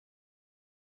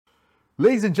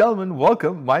Ladies and gentlemen,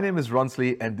 welcome. My name is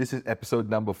Ronsley, and this is episode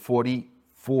number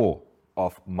 44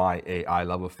 of My AI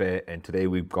Love Affair. And today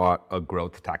we've got a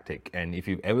growth tactic. And if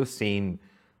you've ever seen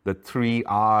the 3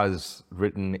 R's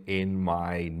written in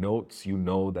my notes, you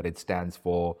know that it stands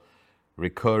for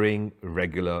recurring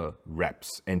regular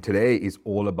reps. And today is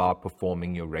all about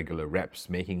performing your regular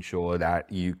reps, making sure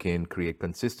that you can create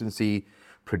consistency,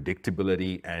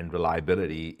 predictability, and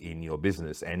reliability in your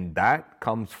business. And that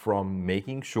comes from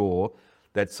making sure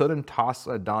that certain tasks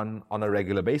are done on a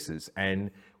regular basis. And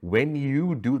when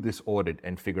you do this audit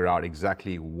and figure out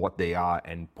exactly what they are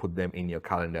and put them in your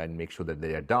calendar and make sure that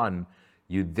they are done,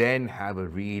 you then have a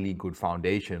really good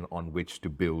foundation on which to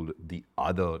build the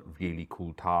other really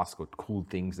cool tasks or cool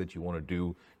things that you want to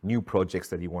do, new projects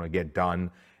that you want to get done.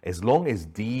 As long as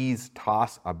these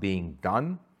tasks are being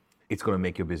done, it's going to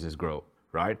make your business grow,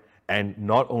 right? And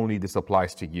not only this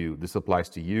applies to you, this applies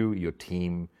to you, your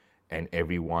team, and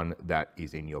everyone that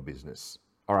is in your business.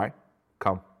 All right,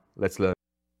 come, let's learn.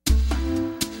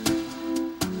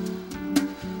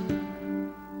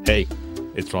 Hey,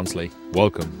 it's Ronsley.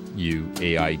 Welcome, you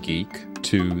AI geek,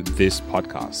 to this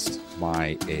podcast,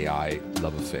 My AI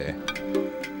Love Affair.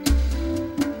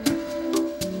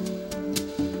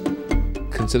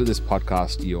 Consider this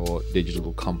podcast your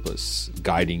digital compass,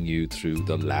 guiding you through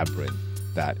the labyrinth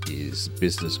that is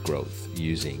business growth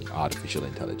using artificial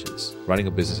intelligence. Running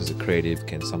a business as a creative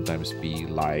can sometimes be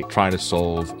like trying to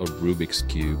solve a Rubik's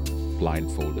Cube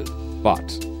blindfolded.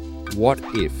 But what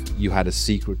if you had a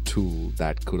secret tool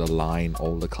that could align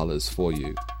all the colors for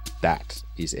you? That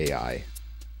is AI.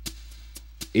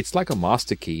 It's like a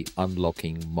master key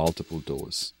unlocking multiple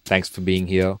doors. Thanks for being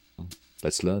here.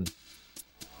 Let's learn.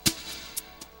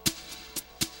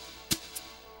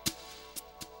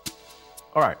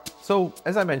 All right, so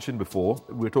as I mentioned before,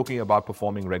 we're talking about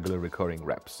performing regular recurring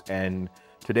reps. And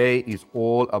today is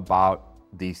all about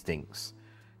these things.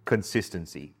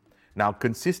 Consistency. Now,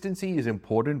 consistency is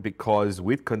important because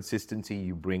with consistency,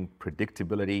 you bring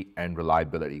predictability and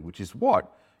reliability, which is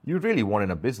what you really want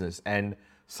in a business. And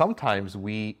sometimes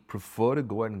we prefer to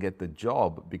go and get the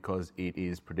job because it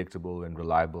is predictable and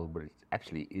reliable, but it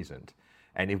actually isn't.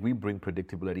 And if we bring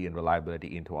predictability and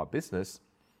reliability into our business,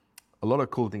 a lot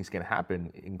of cool things can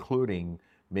happen, including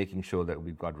making sure that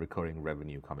we've got recurring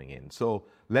revenue coming in. So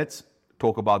let's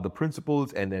talk about the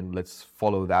principles and then let's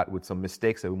follow that with some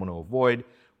mistakes that we want to avoid.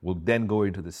 We'll then go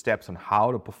into the steps on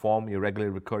how to perform your regular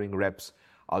recurring reps.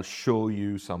 I'll show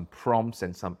you some prompts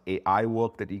and some AI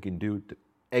work that you can do to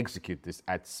execute this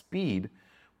at speed,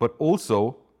 but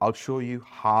also I'll show you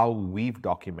how we've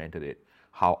documented it,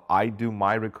 how I do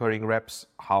my recurring reps,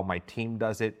 how my team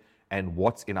does it, and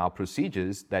what's in our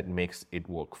procedures that makes it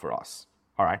work for us.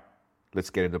 All right, let's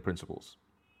get into principles.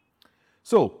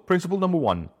 So principle number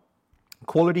 1,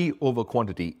 quality over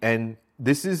quantity. And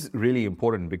this is really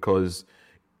important because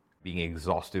being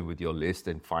exhaustive with your list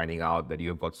and finding out that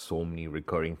you've got so many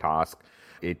recurring tasks,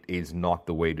 it is not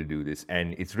the way to do this.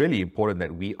 And it's really important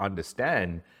that we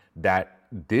understand that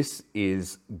this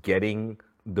is getting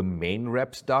the main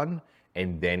reps done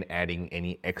and then adding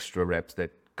any extra reps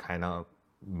that kind of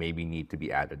maybe need to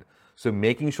be added. So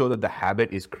making sure that the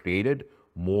habit is created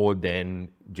more than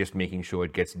just making sure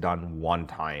it gets done one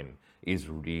time is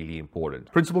really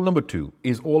important. Principle number 2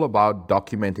 is all about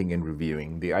documenting and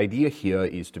reviewing. The idea here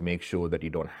is to make sure that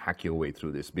you don't hack your way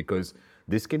through this, because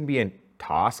this can be a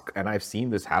task, and I've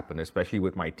seen this happen, especially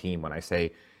with my team, when I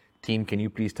say, team, can you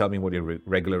please tell me what your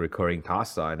regular recurring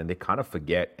tasks are? And they kind of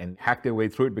forget and hack their way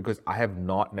through it because I have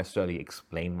not necessarily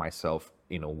explained myself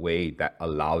in a way that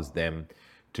allows them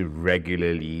to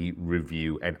regularly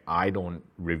review, and I don't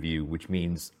review, which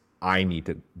means I need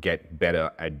to get better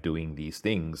at doing these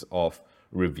things of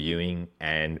reviewing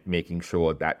and making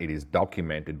sure that it is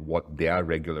documented what their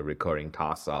regular recurring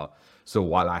tasks are. So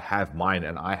while I have mine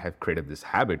and I have created this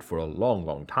habit for a long,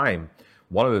 long time,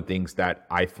 one of the things that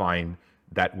I find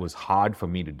that was hard for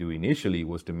me to do initially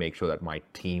was to make sure that my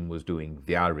team was doing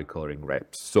their recurring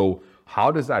reps. So how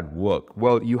does that work?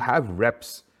 Well, you have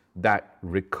reps that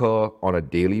recur on a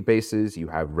daily basis, you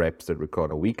have reps that recur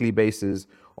on a weekly basis,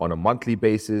 on a monthly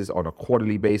basis, on a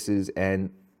quarterly basis, and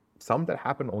some that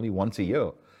happen only once a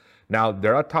year. Now,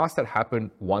 there are tasks that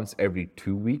happen once every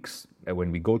 2 weeks, and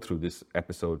when we go through this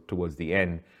episode towards the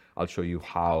end, I'll show you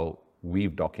how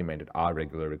we've documented our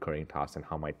regular recurring tasks and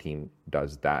how my team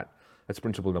does that. That's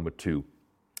principle number 2.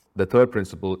 The third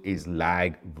principle is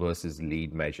lag versus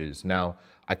lead measures. Now,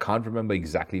 I can't remember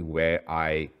exactly where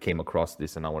I came across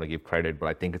this, and I want to give credit, but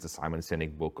I think it's a Simon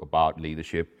Sinek book about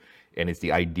leadership. And it's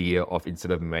the idea of,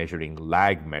 instead of measuring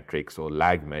lag metrics or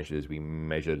lag measures, we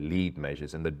measure lead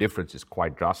measures. And the difference is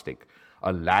quite drastic.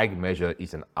 A lag measure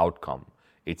is an outcome.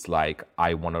 It's like,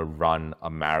 I want to run a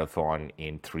marathon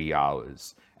in 3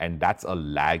 hours. And that's a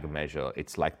lag measure.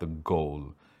 It's like the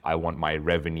goal. I want my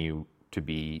revenue to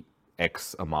be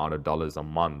X amount of dollars a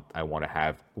month. I want to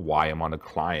have Y amount of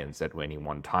clients at any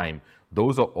one time.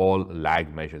 Those are all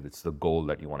lag measures. It's the goal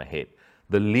that you want to hit.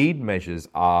 The lead measures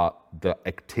are the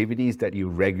activities that you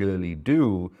regularly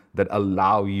do that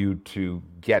allow you to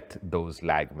get those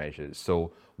lag measures.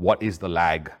 So what is the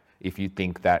lag? If you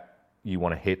think that you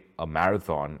want to hit a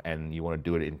marathon and you want to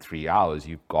do it in 3 hours,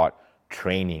 you've got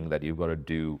training that you've got to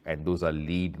do, and those are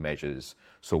lead measures.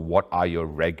 So what are your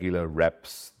regular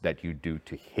reps that you do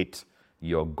to hit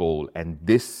your goal? And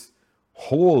this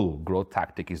whole growth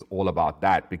tactic is all about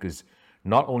that, because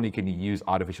not only can you use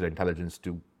artificial intelligence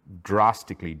to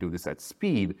drastically do this at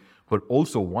speed, but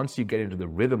also once you get into the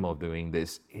rhythm of doing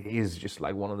this, it is just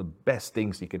like one of the best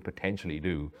things you can potentially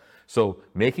do. So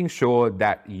making sure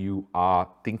that you are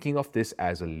thinking of this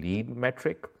as a lead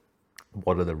metric.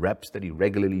 What are the reps that you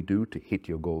regularly do to hit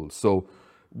your goals? So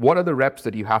what are the reps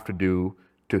that you have to do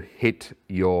to hit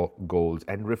your goals?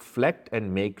 And reflect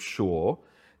and make sure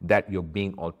that you're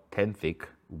being authentic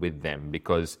with them,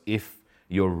 because if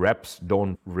your reps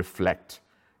don't reflect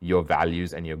your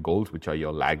values and your goals, which are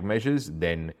your lag measures,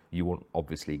 then you won't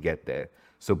obviously get there.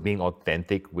 So being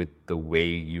authentic with the way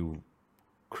you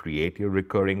create your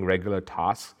recurring regular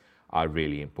tasks are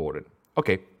really important.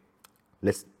 Okay,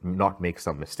 let's not make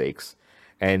some mistakes.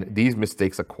 And these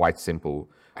mistakes are quite simple.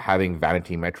 Having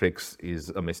vanity metrics is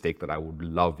a mistake that I would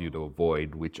love you to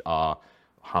avoid, which are,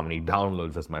 how many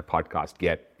downloads does my podcast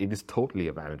get? It is totally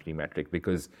a vanity metric,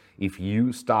 because if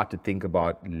you start to think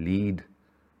about lead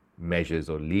measures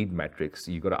or lead metrics,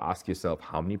 you got to ask yourself,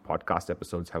 how many podcast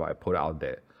episodes have I put out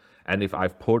there? And if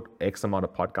I've put X amount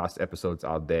of podcast episodes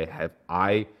out there, have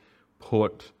I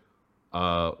put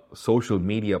a social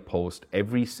media post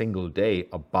every single day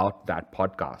about that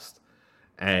podcast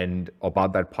and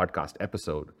about that podcast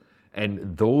episode?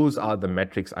 And those are the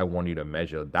metrics I want you to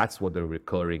measure. That's what the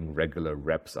recurring regular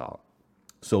reps are.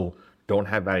 So don't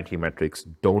have vanity metrics,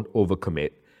 don't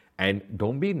overcommit, and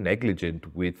don't be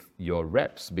negligent with your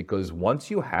reps, because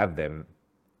once you have them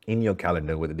in your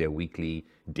calendar, whether they're weekly,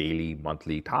 daily,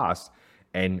 monthly tasks,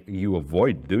 and you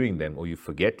avoid doing them or you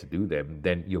forget to do them,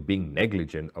 then you're being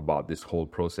negligent about this whole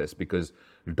process, because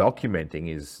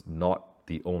documenting is not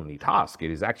the only task.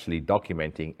 It is actually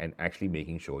documenting and actually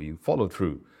making sure you follow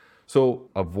through. So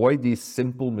avoid these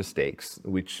simple mistakes,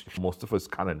 which most of us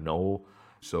kind of know.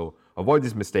 So avoid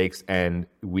these mistakes and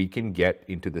we can get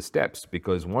into the steps,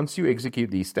 because once you execute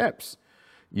these steps,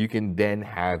 you can then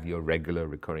have your regular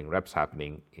recurring reps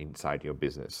happening inside your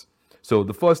business. So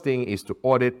the first thing is to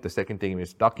audit, the second thing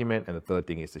is document, and the third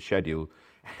thing is to schedule.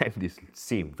 And these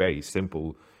seem very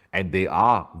simple, and they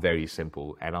are very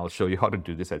simple. And I'll show you how to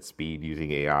do this at speed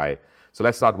using AI. So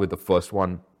let's start with the first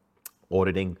one,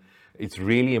 auditing. It's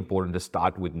really important to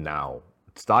start with now.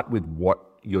 Start with what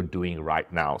you're doing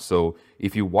right now. So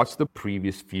if you watch the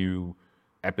previous few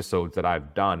episodes that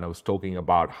I've done, I was talking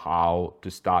about how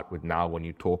to start with now when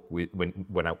you talk with when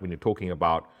you're talking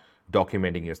about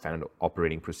documenting your standard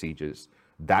operating procedures.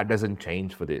 That doesn't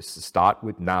change for this. Start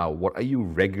with now. What are you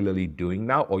regularly doing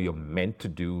now, or you're meant to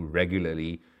do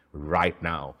regularly right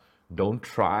now? Don't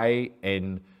try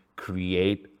and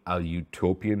create a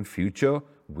utopian future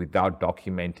without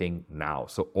documenting now.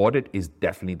 So audit is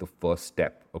definitely the first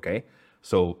step, okay?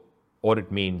 So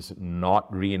audit means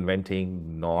not reinventing,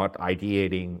 not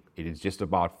ideating. It is just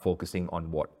about focusing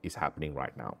on what is happening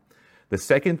right now. The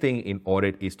second thing in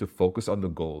audit is to focus on the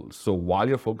goals. So while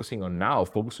you're focusing on now,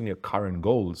 focus on your current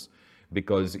goals,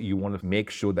 because you want to make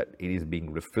sure that it is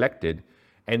being reflected.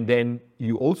 And then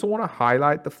you also want to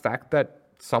highlight the fact that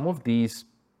some of these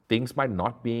things might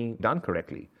not be done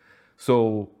correctly.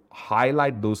 So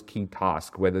highlight those key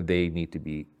tasks, whether they need to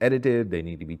be edited, they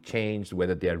need to be changed,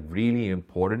 whether they are really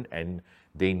important and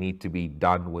they need to be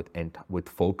done with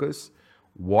focus.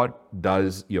 What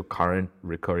does your current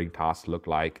recurring task look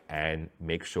like? And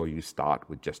make sure you start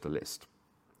with just a list.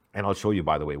 And I'll show you,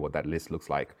 by the way, what that list looks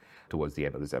like towards the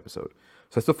end of this episode.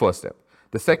 So that's the first step.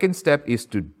 The second step is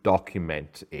to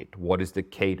document it. What is the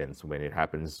cadence when it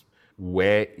happens?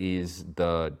 Where is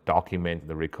the document,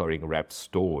 the recurring reps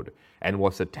stored? And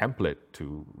what's the template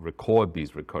to record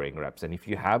these recurring reps? And if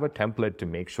you have a template to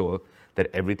make sure that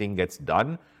everything gets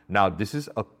done, now this is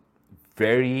a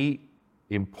very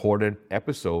important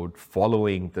episode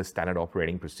following the standard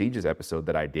operating procedures episode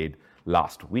that I did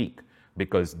last week,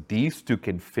 because these two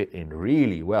can fit in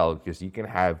really well, because you can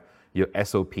have your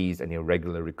SOPs and your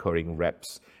regular recurring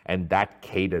reps, and that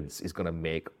cadence is going to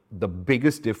make the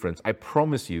biggest difference, I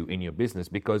promise you, in your business.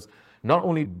 Because Not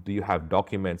only do you have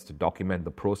documents to document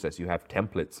the process, you have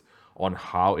templates on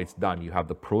how it's done. You have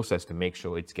the process to make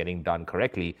sure it's getting done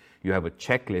correctly. You have a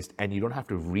checklist, and you don't have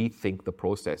to rethink the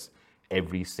process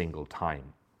every single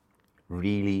time.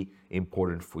 Really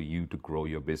important for you to grow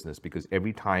your business, because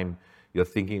every time you're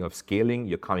thinking of scaling,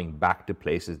 you're coming back to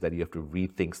places that you have to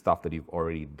rethink stuff that you've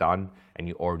already done and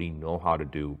you already know how to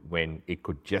do, when it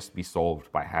could just be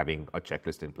solved by having a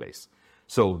checklist in place.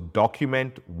 So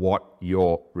document what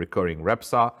your recurring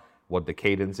reps are, what the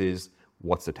cadence is,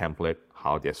 what's the template,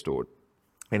 how they're stored.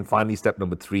 And finally, step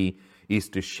number 3 is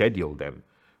to schedule them,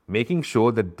 making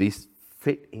sure that these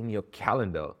fit in your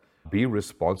calendar. Be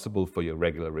responsible for your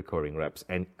regular recurring reps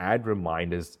and add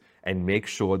reminders, and make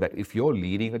sure that if you're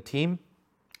leading a team,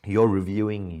 you're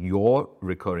reviewing your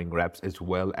recurring reps as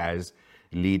well as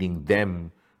leading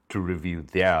them to review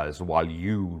theirs while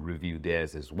you review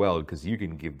theirs as well, because you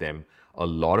can give them a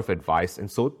lot of advice,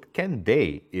 and so can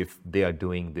they if they are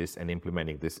doing this and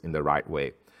implementing this in the right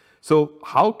way. So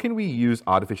how can we use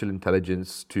artificial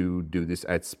intelligence to do this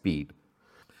at speed?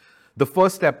 The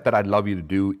first step that I'd love you to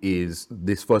do is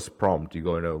this first prompt. You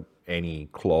go into any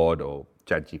Claude or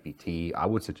ChatGPT. I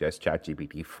would suggest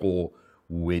ChatGPT 4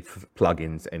 with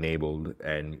plugins enabled,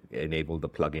 and enable the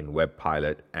plugin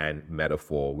WebPilot and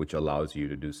Metaphor, which allows you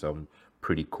to do some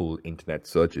pretty cool internet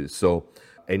searches. So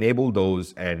enable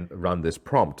those and run this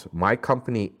prompt. My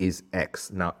company is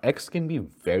X. Now, X can be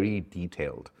very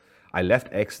detailed. I left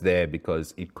X there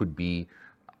because it could be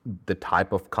the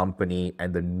type of company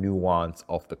and the nuance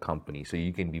of the company. So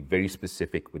you can be very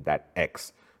specific with that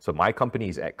X. So my company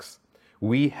is X.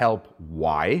 We help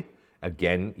Y.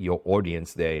 Again, your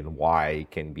audience there in Y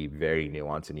can be very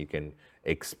nuanced, and you can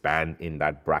expand in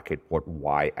that bracket what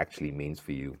Y actually means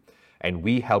for you. And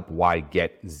we help Y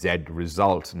get Z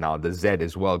results. Now, the Z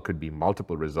as well could be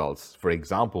multiple results. For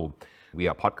example, we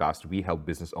are podcast. We help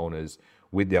business owners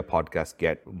with their podcast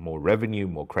get more revenue,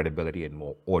 more credibility, and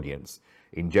more audience.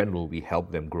 In general, we help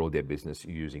them grow their business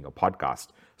using a podcast.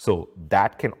 So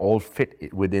that can all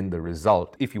fit within the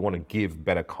result if you want to give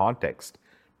better context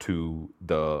to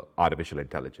the artificial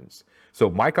intelligence. So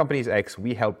my company is X.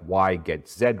 We help Y get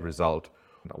Z result.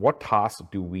 Now, what tasks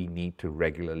do we need to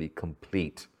regularly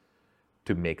complete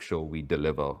to make sure we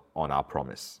deliver on our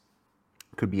promise?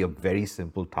 It could be a very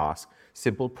simple task,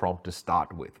 simple prompt to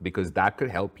start with, because that could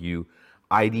help you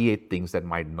ideate things that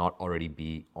might not already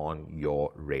be on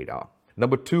your radar.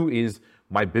 Number 2 is,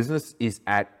 my business is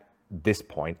at this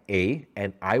point, A,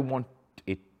 and I want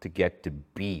it to get to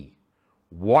B.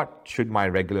 What should my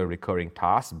regular recurring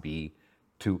tasks be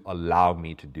to allow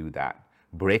me to do that?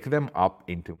 Break them up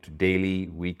into daily,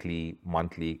 weekly,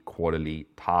 monthly, quarterly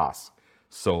tasks.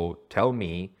 So tell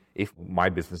me, if my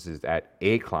business is at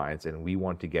A clients and we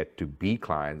want to get to B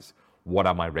clients, what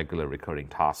are my regular recurring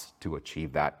tasks to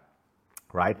achieve that?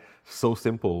 Right? So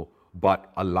simple,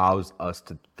 but allows us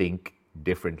to think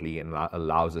differently and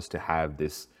allows us to have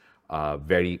this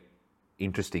very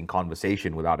interesting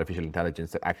conversation with artificial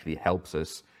intelligence that actually helps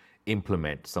us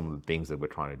implement some of the things that we're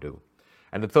trying to do.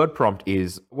 And the third prompt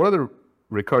is, what are the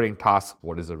recurring tasks?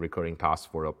 What is a recurring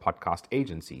task for a podcast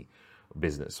agency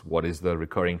business? What is the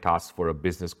recurring task for a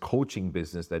business coaching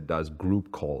business that does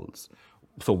group calls?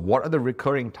 So what are the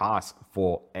recurring tasks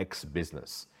for X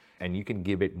business? And you can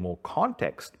give it more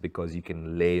context, because you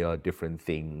can layer different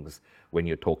things when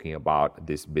you're talking about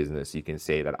this business. You can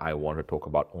say that I want to talk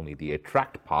about only the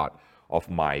attract part of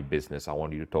my business. I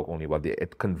want you to talk only about the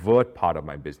convert part of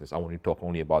my business. I want you to talk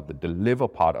only about the deliver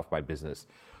part of my business.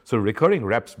 So recurring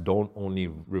reps don't only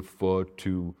refer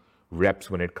to reps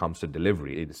when it comes to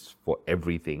delivery. It is for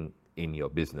everything in your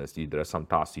business. There are some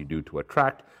tasks you do to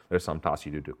attract, there are some tasks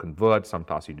you do to convert, some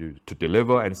tasks you do to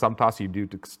deliver, and some tasks you do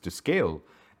to scale.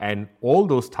 And all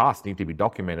those tasks need to be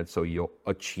documented, so you're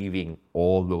achieving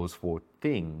all those 4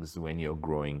 things when you're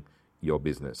growing your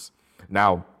business.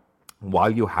 Now,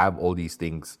 while you have all these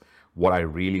things, what I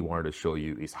really wanted to show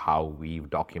you is how we've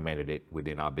documented it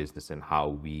within our business and how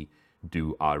we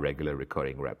do our regular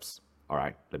recurring reps. All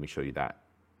right, let me show you that.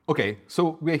 Okay,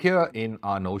 so we're here in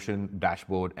our Notion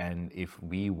dashboard, and if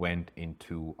we went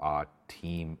into our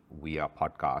team via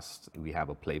podcast, we have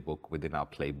a playbook. Within our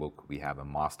playbook, we have a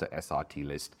master SRT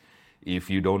list. If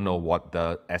you don't know what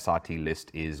the SRT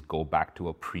list is, go back to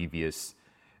a previous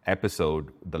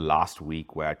episode, the last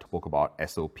week, where I spoke about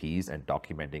SOPs and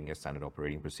documenting your standard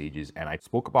operating procedures. And I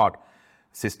spoke about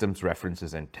systems,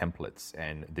 references, and templates.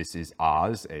 And this is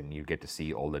ours, and you get to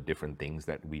see all the different things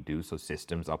that we do. So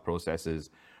systems are processes,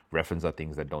 references are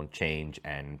things that don't change,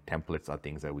 and templates are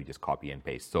things that we just copy and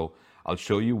paste. So I'll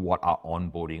show you what our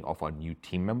onboarding of our new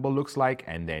team member looks like,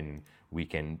 and then we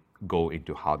can go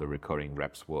into how the recurring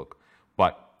reps work.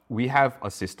 But we have a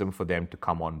system for them to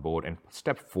come on board. And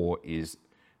step 4 is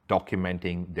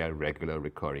documenting their regular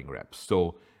recurring reps.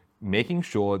 So making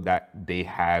sure that they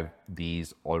have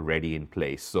these already in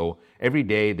place. So every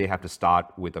day they have to start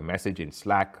with a message in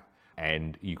Slack,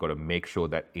 and you got to make sure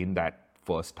that in that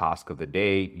first task of the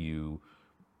day, you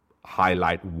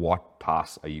highlight what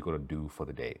tasks are you going to do for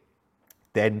the day.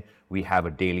 Then we have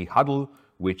a daily huddle,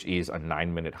 which is a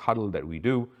 9-minute huddle that we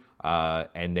do.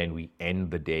 And then we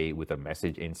end the day with a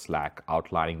message in Slack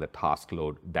outlining the task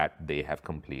load that they have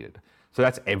completed. So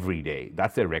that's every day.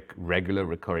 That's their regular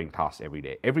recurring task every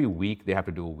day. Every week, they have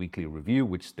to do a weekly review,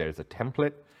 which there's a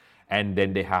template. And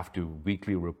then they have to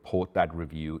weekly report that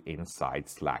review inside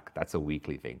Slack. That's a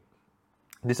weekly thing.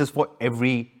 This is for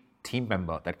every team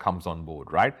member that comes on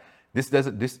board, right?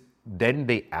 Then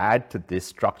they add to this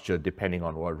structure depending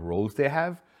on what roles they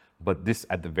have. But this,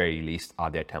 at the very least, are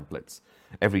their templates.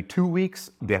 Every 2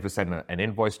 weeks, they have to send an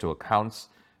invoice to accounts.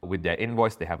 With their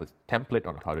invoice, they have a template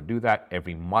on how to do that.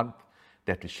 Every month,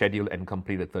 they have to schedule and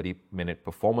complete a 30-minute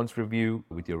performance review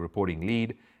with your reporting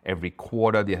lead. Every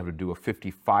quarter, they have to do a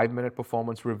 55-minute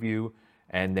performance review.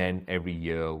 And then every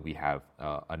year, we have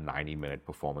a 90-minute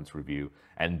performance review.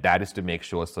 And that is to make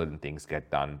sure certain things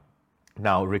get done.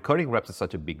 Now, recurring reps is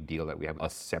such a big deal that we have a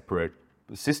separate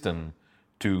system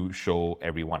to show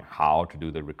everyone how to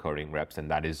do the recurring reps. And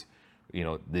that is,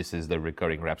 this is the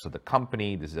recurring reps of the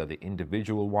company. These are the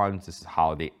individual ones. This is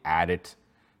how they add it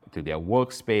to their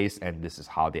workspace, and this is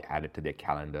how they add it to their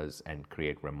calendars and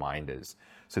create reminders.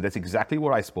 So that's exactly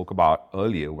what I spoke about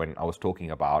earlier when I was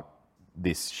talking about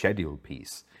this schedule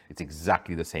piece. It's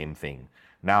exactly the same thing.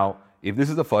 Now, if this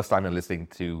is the first time you're listening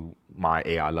to my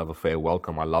AI Love Affair,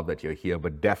 welcome. I love that you're here,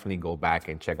 but definitely go back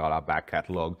and check out our back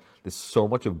catalog. There's so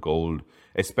much of gold,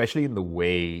 especially in the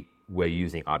way we're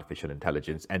using artificial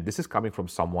intelligence. And this is coming from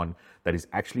someone that is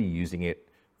actually using it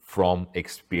from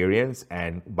experience.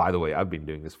 And by the way, I've been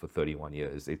doing this for 31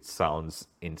 years. It sounds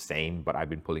insane, but I've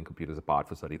been pulling computers apart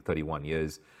for 31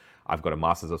 years. I've got a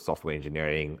master's of software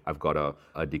engineering. I've got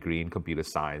a degree in computer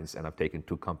science, and I've taken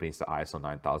 2 companies to ISO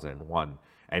 9001.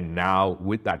 And now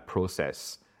with that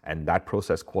process and that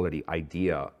process quality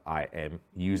idea, I am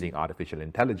using artificial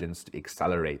intelligence to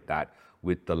accelerate that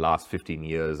with the last 15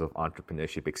 years of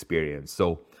entrepreneurship experience.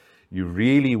 So you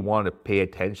really want to pay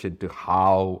attention to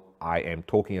how I am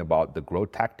talking about the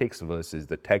growth tactics versus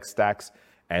the tech stacks.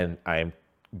 And I am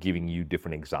giving you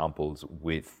different examples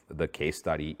with the case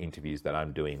study interviews that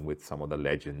I'm doing with some of the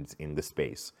legends in the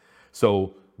space.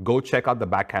 So go check out the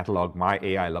back catalog,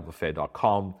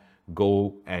 myailoveaffair.com.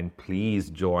 Go and please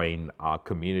join our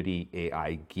community,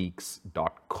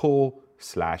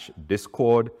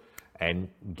 aigeeks.co/Discord, and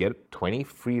get 20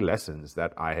 free lessons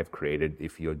that I have created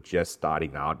if you're just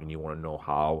starting out and you want to know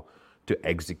how to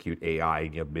execute AI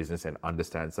in your business and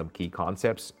understand some key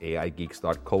concepts.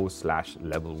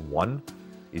 aigeeks.co/level1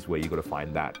 is where you're going to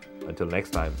find that. Until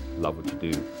next time, love what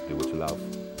you do what you love.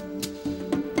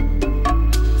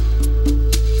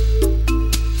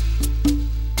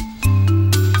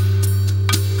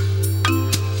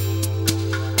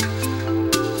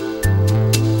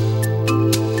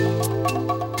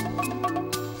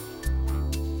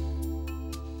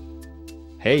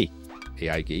 Hey,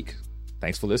 AI Geek.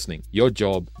 Thanks for listening. Your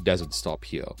job doesn't stop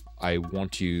here. I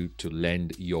want you to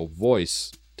lend your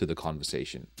voice to the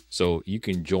conversation. So you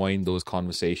can join those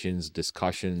conversations,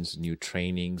 discussions, new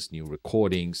trainings, new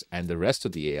recordings, and the rest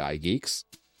of the AI Geeks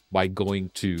by going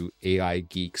to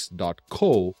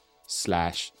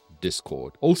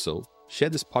aigeeks.co/Discord. Also, share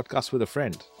this podcast with a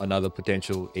friend, another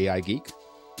potential AI Geek.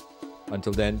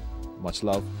 Until then, much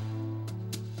love.